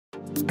Hi,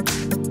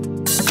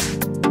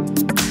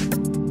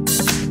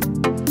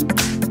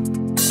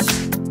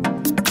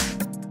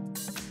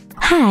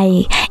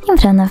 in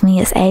front of me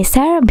is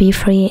Acer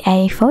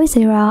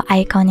B3-A40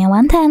 Iconia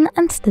 110,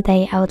 and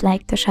today I would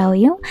like to show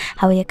you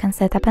how you can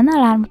set up an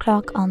alarm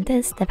clock on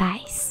this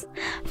device.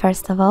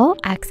 First of all,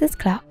 access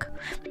clock.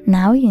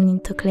 Now you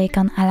need to click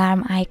on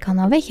alarm icon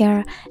over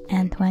here,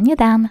 and when you're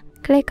done,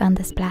 click on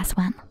this plus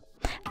one.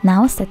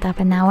 Now set up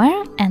an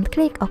hour and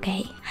click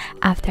OK.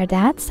 After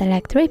that,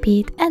 select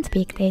repeat and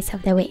pick days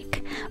of the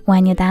week.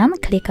 When you're done,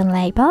 click on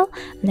label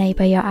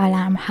your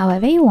alarm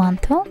however you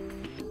want to,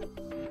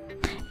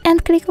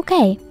 and click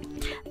OK.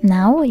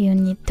 Now you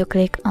need to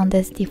click on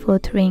this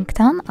default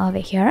ringtone over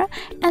here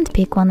and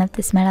pick one of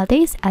these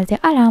melodies as your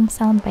alarm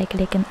sound by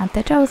clicking on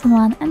the chosen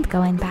one and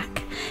going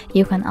back.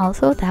 You can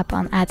also tap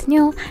on add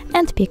new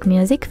and pick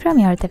music from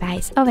your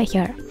device over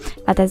here,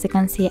 but as you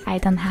can see I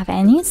don't have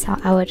any, so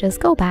I will just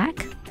go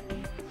back.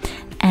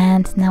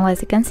 And now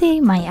as you can see,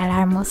 my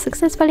alarm was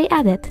successfully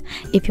added.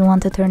 If you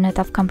want to turn it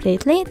off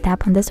completely,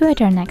 tap on the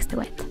switcher next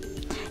to it.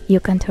 You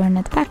can turn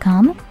it back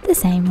on the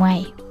same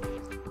way.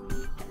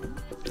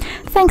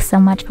 Thanks so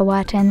much for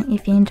watching.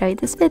 If you enjoyed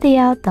this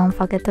video, don't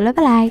forget to leave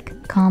a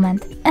like,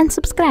 comment and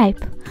subscribe.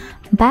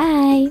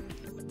 Bye!